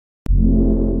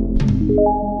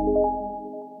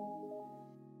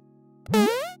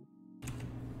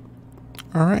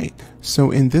Alright, so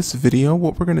in this video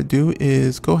what we're going to do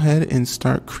is go ahead and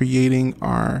start creating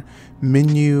our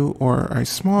menu, or a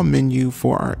small menu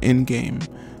for our in-game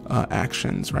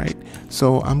actions, right?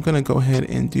 So I'm going to go ahead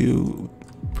and do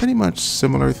pretty much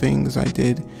similar things I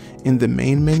did in the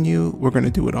main menu. We're going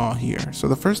to do it all here. So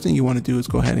the first thing you want to do is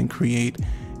go ahead and create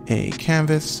a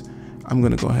canvas. I'm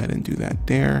going to go ahead and do that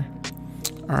there.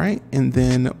 Alright, and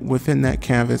then within that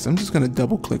canvas, I'm just going to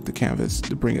double click the canvas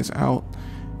to bring us out.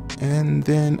 And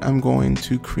then I'm going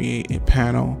to create a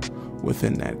panel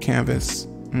within that canvas.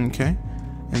 Okay,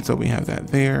 and so we have that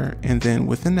there, and then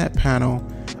within that panel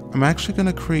I'm actually going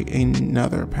to create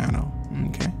another panel.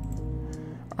 Okay,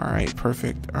 all right,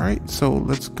 perfect. All right, so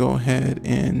let's go ahead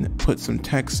and put some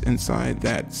text inside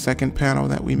that second panel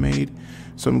that we made.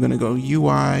 So I'm going to go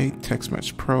UI Text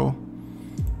Mesh Pro.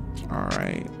 All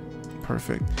right,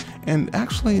 perfect. And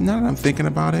actually, now that I'm thinking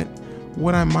about it,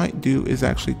 what I might do is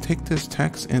actually take this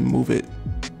text and move it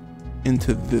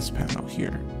into this panel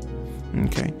here.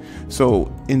 Okay,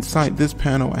 so inside this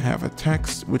panel I have a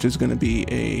text which is going to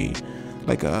be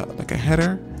like a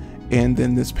header, and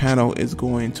then this panel is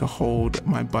going to hold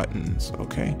my buttons.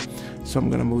 Okay, so I'm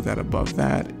going to move that above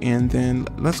that, and then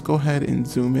let's go ahead and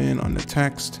zoom in on the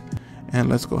text, and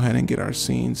let's go ahead and get our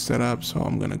scene set up. So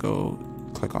I'm going to go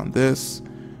click on this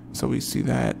so we see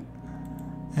that,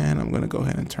 and I'm going to go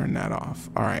ahead and turn that off.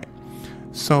 All right,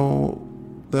 so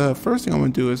the first thing I'm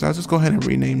going to do is I'll just go ahead and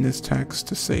rename this text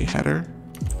to say header,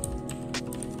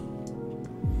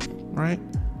 right?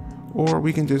 Or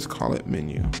we can just call it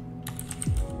menu.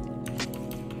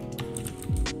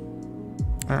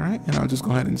 All right, and I'll just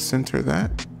go ahead and center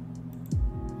that,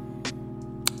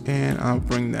 and I'll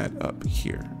bring that up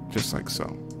here just like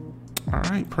so. All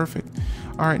right, perfect.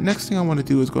 All right, next thing I want to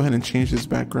do is go ahead and change this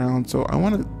background. So I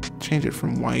want to change it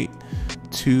from white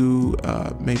to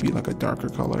maybe like a darker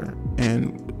color,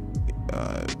 and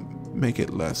make it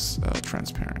less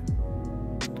transparent.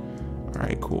 All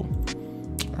right, cool.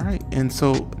 All right, and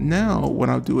so now what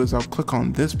I'll do is I'll click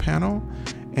on this panel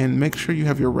and make sure you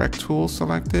have your rect tool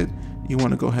selected. You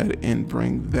want to go ahead and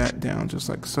bring that down just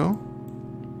like so.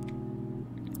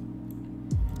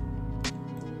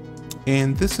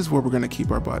 And this is where we're going to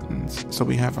keep our buttons. So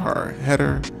we have our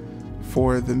header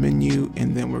for the menu,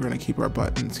 and then we're going to keep our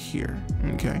buttons here.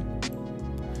 Okay.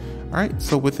 All right,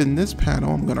 so within this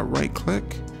panel, I'm going to right click,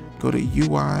 go to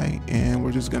UI, and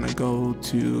we're just going to go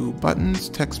to buttons,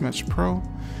 Text Mesh Pro,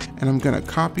 and I'm going to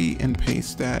copy and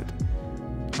paste that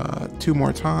 2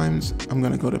 more times. I'm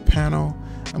going to go to panel,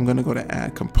 I'm going to go to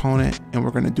add component, and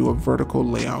we're going to do a vertical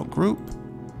layout group.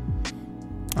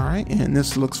 All right, and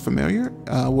this looks familiar.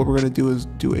 What we're going to do is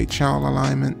do a child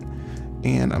alignment,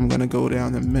 and I'm going to go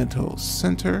down the middle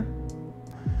center,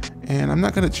 and I'm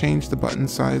not going to change the button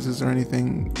sizes or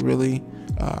anything really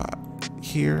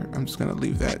here. I'm just going to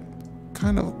leave that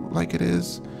kind of like it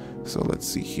is. So let's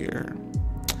see here,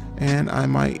 and I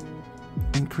might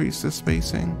increase the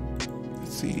spacing.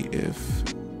 Let's see if,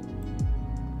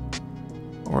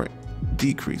 or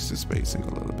decrease the spacing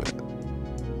a little bit.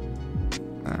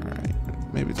 All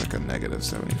right, maybe it's like a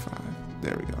 -75.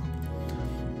 There we go.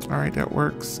 All right, that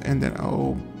works. And then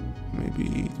I'll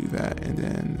maybe do that and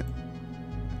then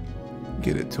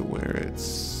get it to where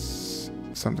it's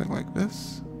something like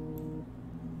this.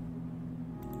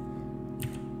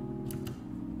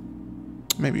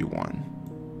 Maybe 1.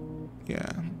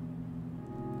 Yeah,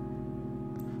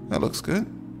 that looks good.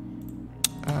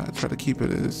 Try to keep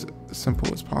it as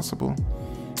simple as possible.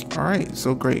 All right,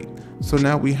 so great. So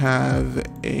now we have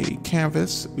a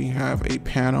canvas, we have a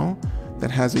panel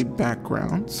that has a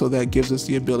background, so that gives us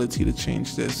the ability to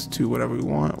change this to whatever we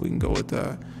want. We can go with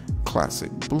the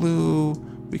classic blue,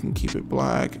 we can keep it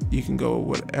black, you can go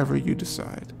whatever you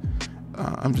decide.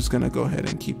 I'm just gonna go ahead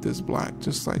and keep this black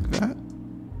just like that.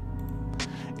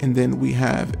 And then we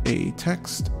have a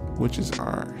text, which is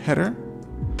our header.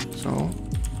 So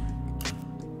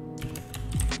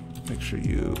make sure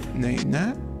you name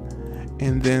that.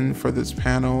 And then for this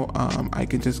panel, I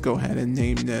can just go ahead and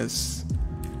name this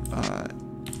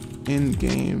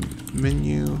in-game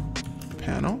menu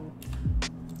panel.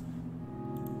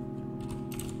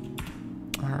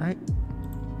 All right.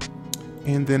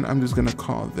 And then I'm just gonna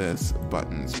call this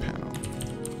buttons panel.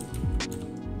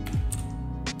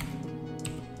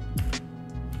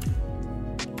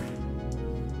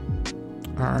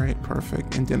 All right,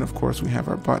 perfect. And then of course we have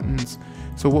our buttons.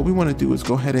 So what we want to do is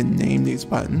go ahead and name these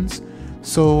buttons.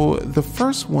 So the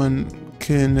first one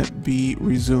can be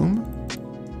resume,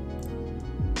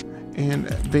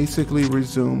 and basically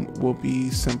resume will be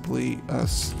simply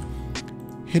us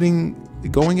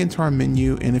going into our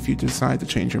menu, and if you decide to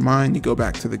change your mind, you go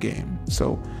back to the game.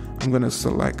 So I'm going to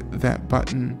select that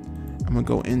button. I'm going to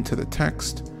go into the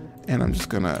text, and I'm just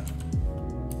going to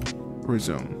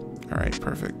resume. All right,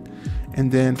 perfect.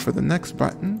 And then for the next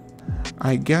button,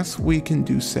 I guess we can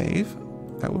do save.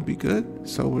 That would be good.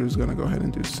 So we're just going to go ahead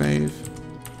and do save.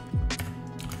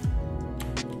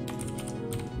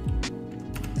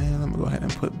 And I'm going to go ahead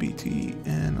and put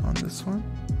BTN on this one.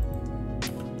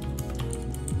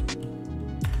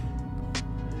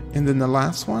 And then the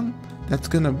last one, that's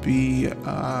going to be,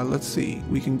 let's see,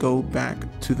 we can go back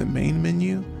to the main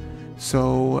menu.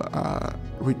 So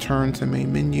return to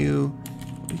main menu,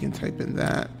 we can type in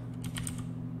that.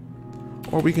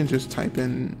 Or we can just type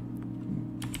in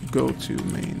go to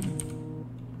main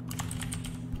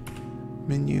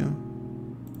menu.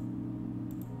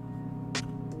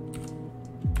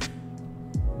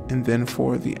 And then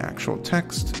for the actual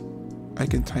text, I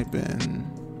can type in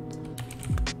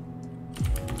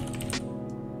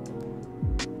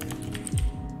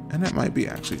and that might be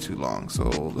actually too long, so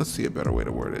let's see a better way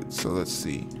to word it. So let's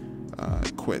see,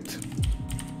 quit.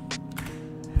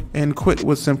 And quit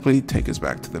would simply take us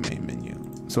back to the main menu.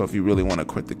 So if you really want to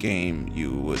quit the game,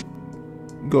 you would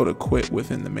go to quit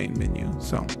within the main menu.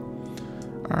 So,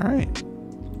 all right.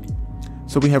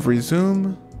 So we have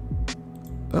resume.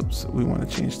 Oops, we want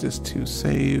to change this to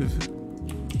save.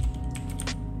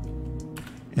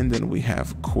 And then we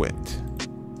have quit.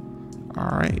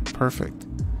 All right, perfect.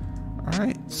 All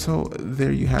right, so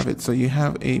there you have it. So you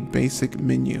have a basic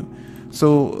menu.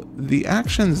 So the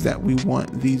actions that we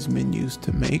want these menus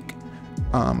to make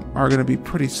are going to be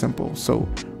pretty simple. So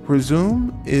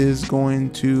resume is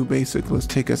going to basically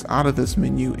take us out of this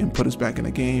menu and put us back in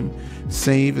the game.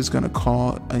 Save is going to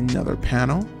call another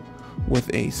panel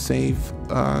with a save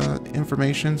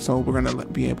information. So we're going to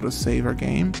be able to save our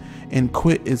game. And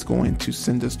quit is going to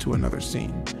send us to another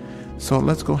scene. So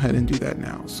let's go ahead and do that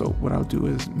now. So what I'll do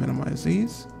is minimize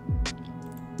these.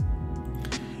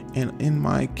 And in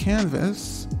my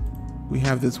canvas, we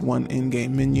have this one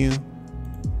in-game menu,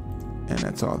 and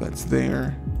that's all that's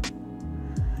there.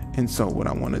 And so what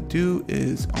I want to do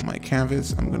is on my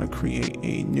canvas, I'm going to create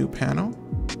a new panel.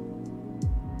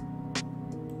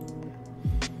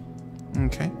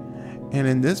 Okay. And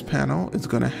in this panel, it's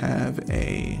going to have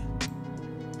a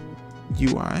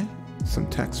UI, some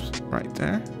text right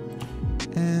there.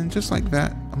 And just like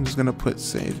that, I'm just going to put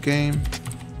save game.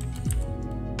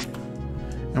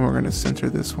 And we're going to center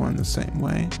this one the same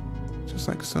way, just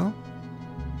like so.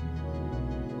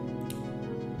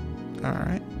 All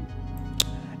right.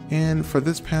 And for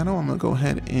this panel, I'm going to go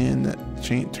ahead and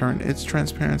turn its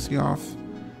transparency off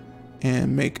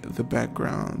and make the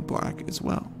background black as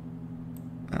well.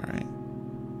 All right.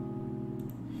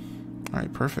 All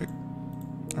right, perfect.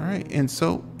 All right, and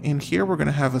so in here, we're going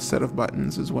to have a set of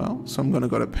buttons as well. So I'm going to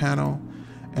go to panel,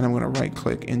 and I'm going to right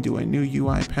click and do a new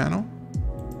UI panel.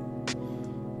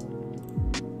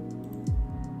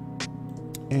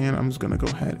 And I'm just going to go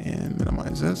ahead and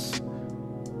minimize this.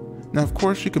 Now, of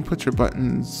course, you can put your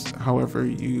buttons however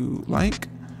you like.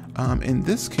 In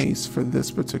this case, for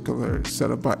this particular set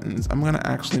of buttons, I'm going to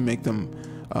actually make them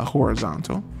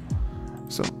horizontal.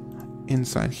 So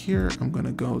inside here, I'm going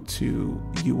to go to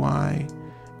UI.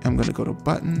 I'm going to go to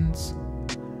buttons,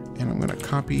 and I'm going to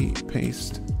copy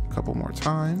paste a couple more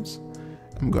times.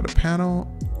 I'm going to go to panel,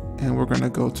 and we're going to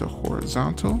go to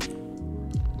horizontal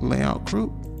layout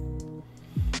group,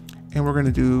 and we're going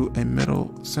to do a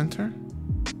middle center.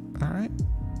 All right.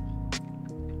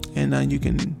 And now you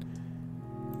can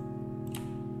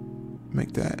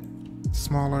make that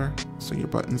smaller so your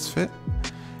buttons fit.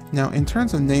 Now, in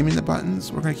terms of naming the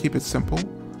buttons, we're going to keep it simple.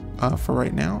 For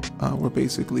right now, we're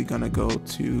basically going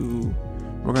to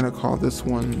we're going to call this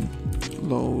one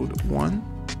load 1,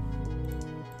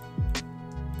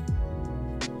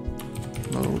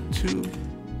 load 2,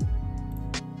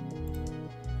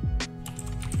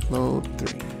 load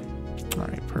 3. All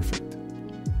right, perfect.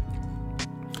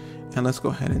 And let's go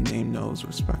ahead and name those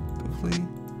respectively.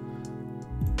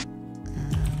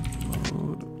 And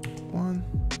load 1.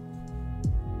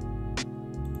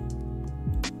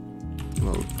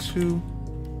 Load 2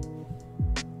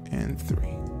 and 3.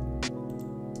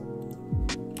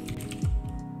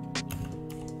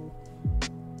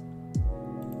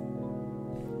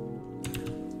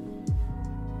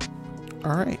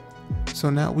 All right, so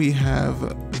now we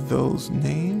have those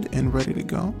named and ready to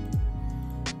go.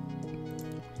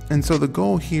 And so the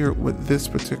goal here with this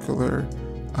particular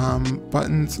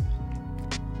buttons,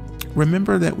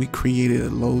 remember that we created a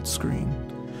load screen.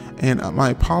 And my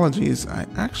apologies, I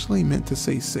actually meant to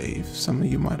say save. Some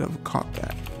of you might have caught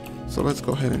that. So let's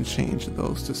go ahead and change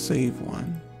those to save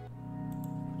 1,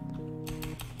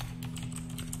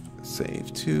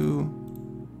 save 2,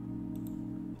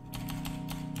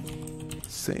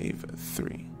 save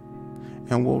 3.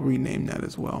 And we'll rename that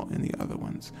as well in the other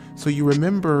ones. So you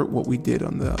remember what we did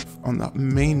on the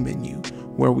main menu,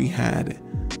 where we had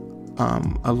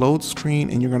a load screen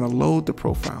and you're going to load the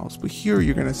profiles, but here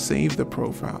you're going to save the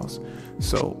profiles.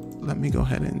 So let me go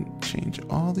ahead and change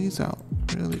all these out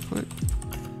really quick.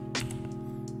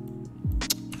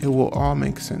 It will all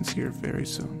make sense here very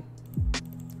soon.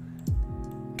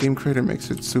 Game Creator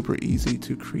makes it super easy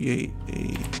to create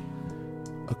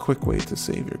a quick way to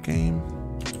save your game.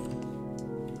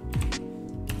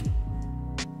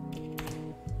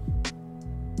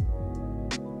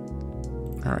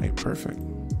 All right, perfect.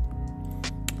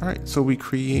 All right, so we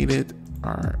created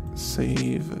our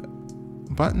save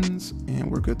buttons and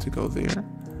we're good to go there.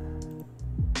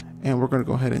 And we're gonna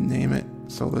go ahead and name it.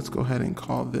 So let's go ahead and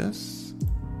call this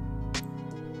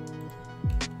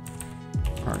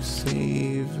our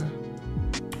save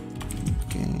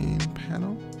game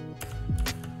panel.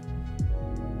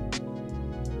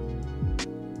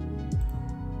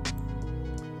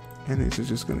 And these are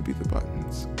just gonna be the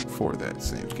buttons for that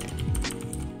save game.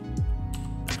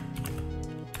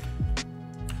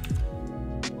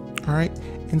 All right,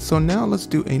 and so now let's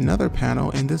do another panel,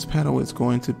 and this panel is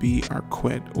going to be our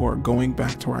quit, or going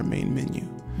back to our main menu.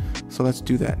 So let's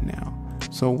do that now.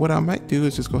 So what I might do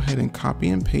is just go ahead and copy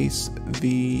and paste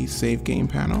the save game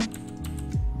panel.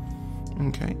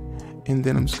 Okay, and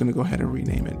then I'm just gonna go ahead and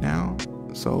rename it now.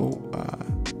 So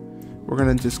we're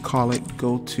gonna just call it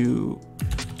go to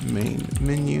main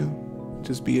menu,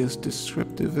 just be as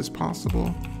descriptive as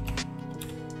possible.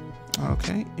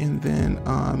 Okay, and then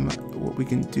what we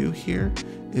can do here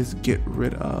is get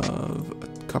rid of a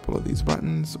couple of these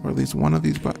buttons, or at least one of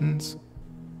these buttons,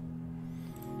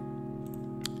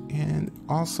 and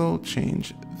also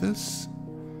change this,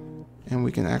 and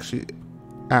we can actually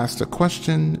ask the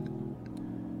question,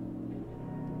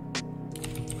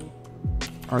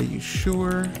 are you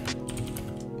sure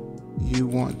you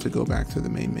want to go back to the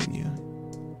main menu?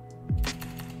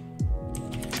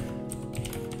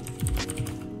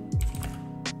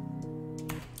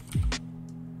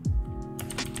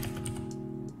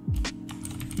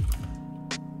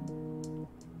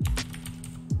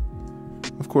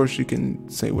 Of course, you can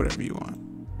say whatever you want.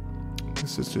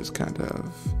 This is just kind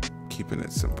of keeping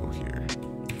it simple here.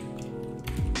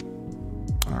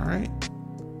 All right,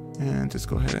 and just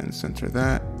go ahead and center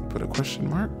that, put a question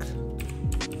mark.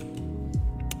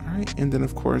 All right, and then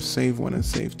of course, save 1 and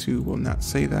save 2 will not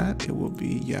say that. It will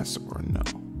be yes or no.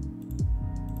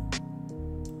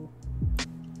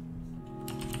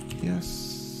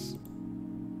 Yes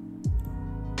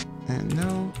and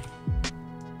no.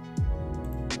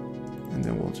 And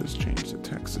then we'll just change the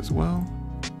text as well.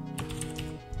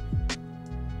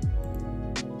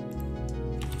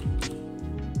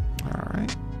 All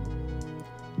right.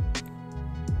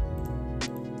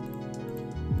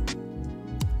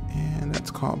 And that's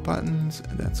called buttons,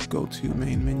 and that's go to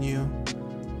main menu.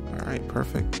 All right,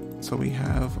 perfect. So we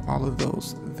have all of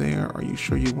those there. Are you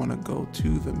sure you want to go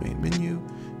to the main menu?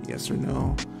 Yes or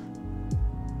no?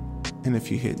 And if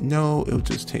you hit no, it'll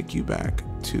just take you back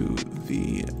to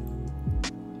the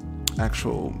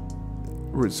actual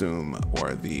resume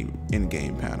or the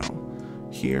in-game panel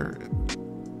here.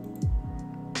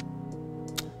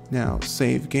 Now,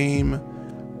 save game.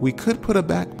 We could put a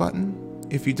back button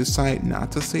if you decide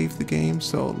not to save the game.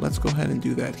 So let's go ahead and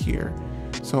do that here.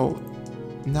 So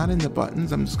not in the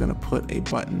buttons, I'm just gonna put a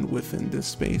button within this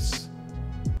space.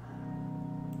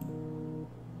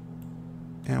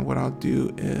 And what I'll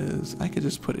do is I could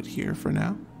just put it here for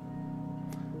now.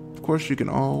 Of course, you can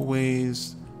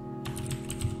always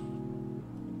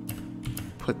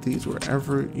put these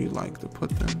wherever you like to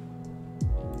put them.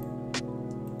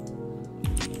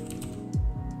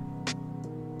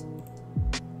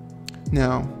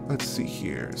 Now, let's see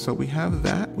here. So we have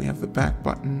that, we have the back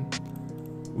button,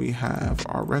 we have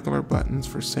our regular buttons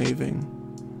for saving,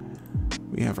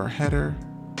 we have our header,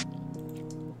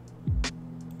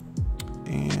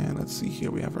 and let's see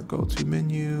here, we have our go-to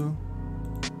menu.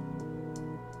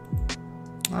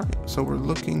 All right, so we're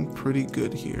looking pretty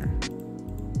good here.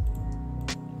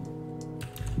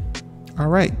 All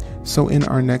right, so in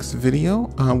our next video,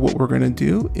 what we're gonna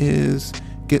do is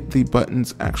get the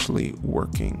buttons actually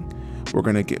working. We're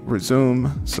gonna get resume,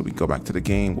 so we go back to the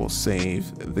game, we'll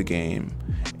save the game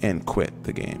and quit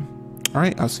the game. All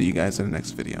right, I'll see you guys in the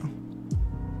next video.